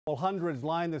Well, hundreds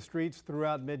line the streets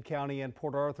throughout Mid-County and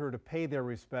Port Arthur to pay their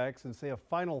respects and say a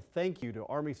final thank you to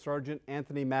Army Sergeant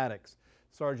Anthony Maddox.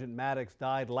 Sergeant Maddox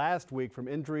died last week from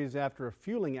injuries after a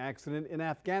fueling accident in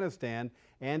Afghanistan,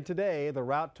 and today the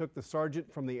route took the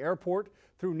sergeant from the airport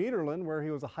through Nederland, where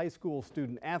he was a high school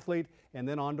student athlete, and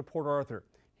then on to Port Arthur.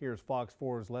 Here's Fox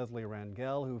 4's Leslie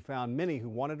Rangel, who found many who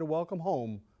wanted to welcome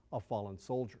home a fallen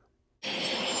soldier.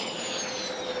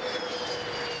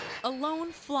 A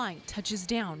lone flight touches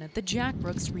down at the Jack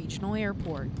Brooks Regional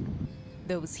Airport.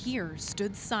 Those here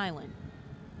stood silent.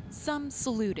 Some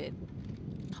saluted.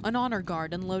 An honor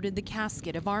guard unloaded the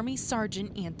casket of Army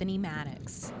Sergeant Anthony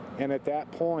Maddox. And at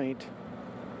that point,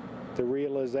 the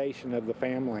realization of the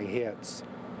family hits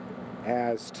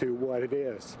as to what it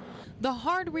is. The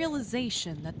hard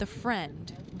realization that the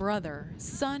friend, brother,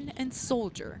 son, and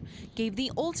soldier gave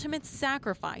the ultimate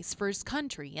sacrifice for his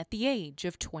country at the age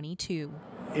of 22.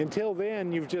 Until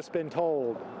then, you've just been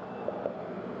told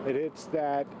that it's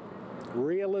that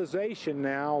realization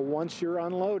now, once you're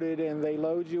unloaded and they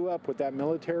load you up with that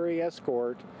military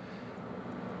escort,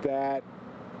 that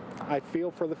I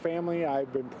feel for the family.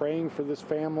 I've been praying for this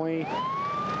family.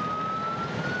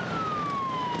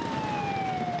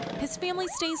 His family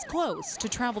stays close to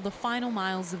travel the final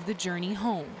miles of the journey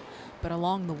home. But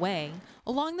along the way,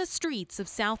 along the streets of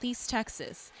Southeast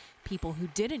Texas, people who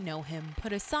didn't know him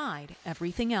put aside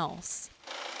everything else.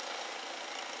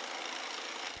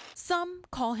 Some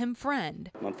call him friend.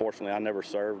 Unfortunately, I never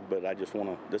served, but I just want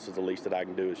to, this is the least that I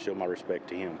can do is show my respect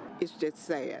to him. It's just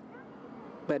sad,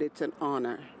 but it's an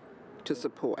honor to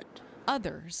support.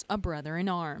 Others, a brother in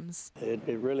arms. It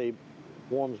really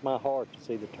warms my heart to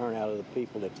see the turnout of the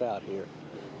people that's out here,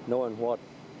 knowing what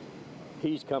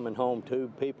he's coming home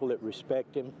to, people that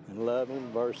respect him and love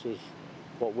him versus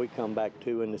what we come back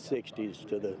to in the 60s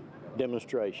to the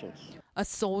demonstrations. A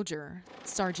soldier,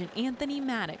 Sergeant Anthony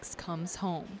Maddox, comes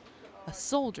home. A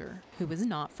soldier who is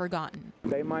not forgotten.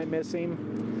 They might miss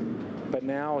him, but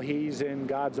now he's in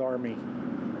God's army,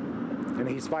 and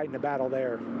he's fighting the battle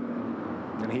there,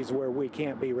 and he's where we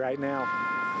can't be right now.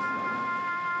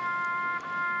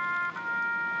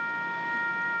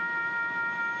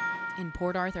 In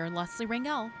Port Arthur, Leslie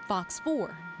Rangel, Fox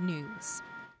 4 News.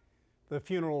 The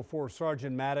funeral for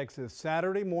Sergeant Maddox is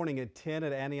Saturday morning at 10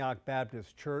 at Antioch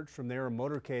Baptist Church. From there, a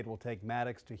motorcade will take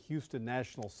Maddox to Houston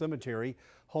National Cemetery.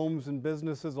 Homes and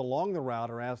businesses along the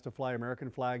route are asked to fly American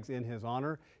flags in his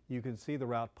honor. You can see the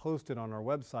route posted on our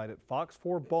website at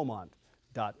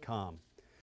fox4beaumont.com.